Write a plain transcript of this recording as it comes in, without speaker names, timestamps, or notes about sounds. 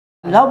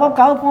Là, báo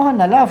cáo có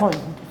là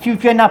tu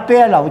fais un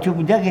appel là, tu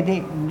peux dire que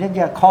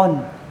tu con.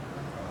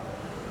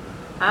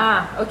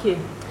 Ah, ok.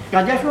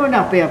 Quand j'ai fait un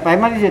appel, pas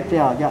mal j'étais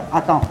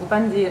attends. Vous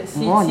pouvez me dire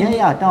si Bon,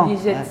 attends. il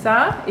jette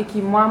ça et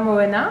qui moi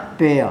Moena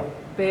Père.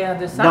 père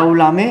de ça. Dans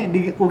la main,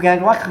 il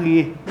doit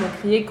crier. Il va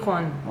crier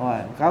Kron.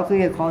 Ouais, quand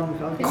crier con.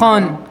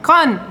 Kron,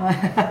 Kron.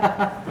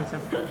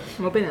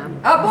 Mon pénal.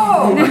 Ah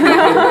bon?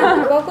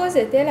 Coco,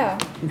 c'était là.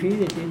 Une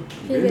fille était.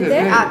 Ils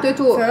étaient. Ah, deux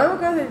tours. Ça va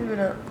encore cette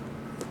là?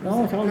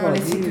 Non, ça Non, va,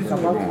 laissez il tout va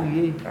pas bon.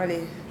 crier.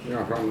 Allez,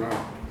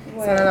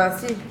 Ouais. ça là,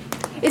 si.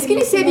 Est-ce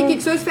qu'il s'est dit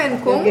quelque chose fait un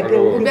con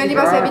ou bien il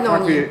va servir dans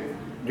le lit?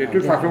 De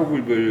toute façon, vous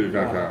pouvez dans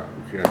ça.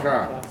 C'est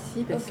ça.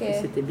 Si, parce Ok. que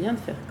c'était bien de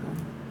faire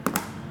Kron.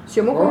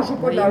 Sur mon compte, je joue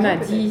pas Il d'argent. m'a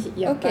dit,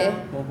 il y a Ok. pas...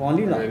 Bon, on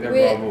lit là.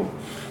 Oui.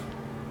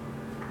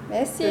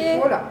 Merci.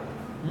 Voilà.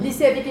 Il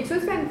servi quelque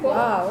chose fait un con.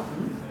 Waouh.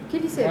 Qui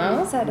lui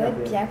servi? Ça doit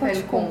être bien quand Fais tu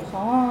le con.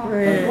 comprends.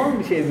 Bon,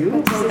 mais c'est vieux.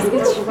 Tu sais ce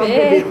que tu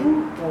fais.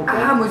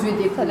 Ah, moi je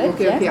vais Ça doit être Ok,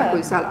 bien, ok, ça. à cause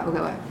de ça là. Ok,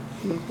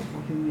 ouais.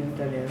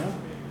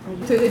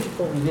 Tenez du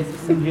con.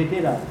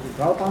 J'étais là.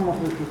 Tu vas pas mon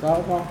fou, tu vas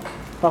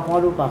pas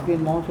prendre le papier,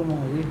 monte sur mon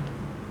lit.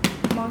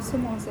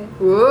 Manger.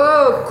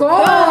 Oh, con!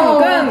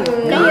 Con!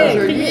 Criez,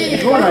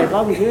 Joli. Bon, on n'avait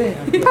pas bougé.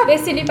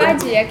 Laissez-les pas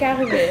dire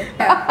qu'arriver.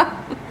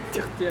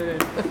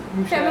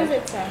 Fais-moi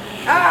ça.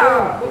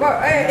 Ah!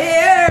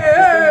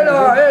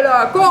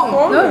 Là, con!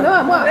 Non, non,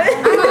 à moi. Ah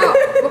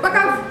non, faut pas qu'à...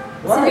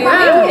 C'est pas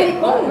Ah, vrai,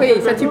 con! oui,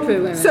 ça tu peux,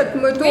 ouais. Saute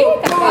moto!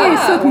 Oui,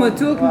 saute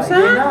moto comme ça.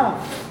 Il est là.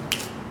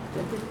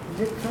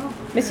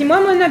 Mais si moi,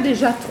 on en a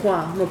déjà 3,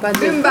 moi pas 2.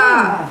 Bumba!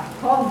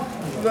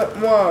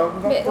 Moi,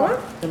 Mais,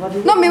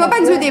 Non, mais moi pas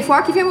jouer des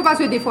fois. Qui fait moi pas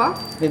jouer des fois?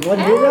 Mais bon, il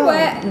est Ah, là.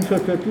 ouais. Il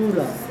saute tout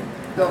là.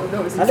 Non, non,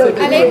 c'est Allez,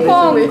 ça. allez,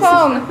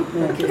 comme.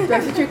 Toi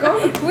aussi tu es con?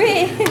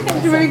 Oui.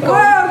 Tu veux une con?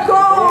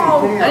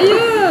 Con! Aïe.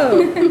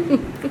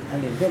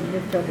 Allez, viens,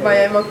 bah,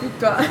 il manque plus de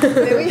toi.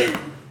 Mais oui.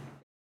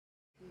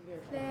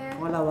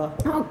 Voilà, va.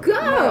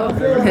 Encore.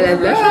 Elle a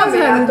de la chance, mais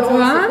elle, attends,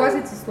 toi. c'est quoi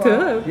cette histoire?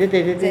 Top.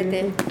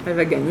 J'étais. Elle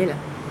va gagner là.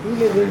 Tous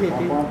les deux,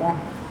 j'étais.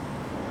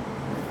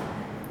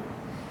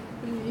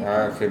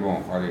 Ah, c'est bon,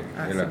 allez.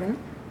 Ah, c'est là. c'est bon.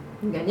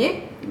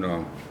 Gagné? Non.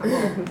 Oui,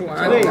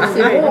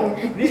 c'est bon.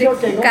 J'ai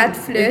 4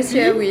 fleurs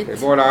sur 8. C'est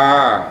bon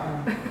là.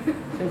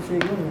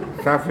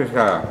 Ça fait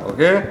ça, ok?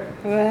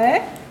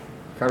 Ouais.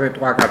 Ça fait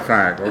 3, 4,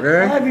 5, ok?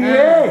 Ah, bien.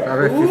 Ça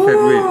fait 6, 7,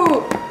 8,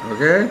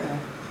 ok?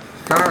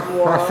 Ça,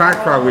 soit 5,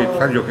 soit 8,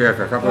 ça joker,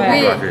 ça peut Ouais.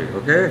 remplacer,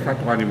 ok? Ça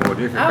 3 numéros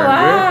 10, c'est Ah, ça.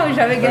 waouh,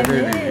 j'avais gagné.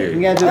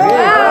 Il y a deux. Ah.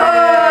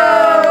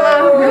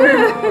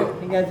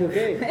 Il y a deux.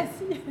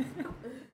 Merci.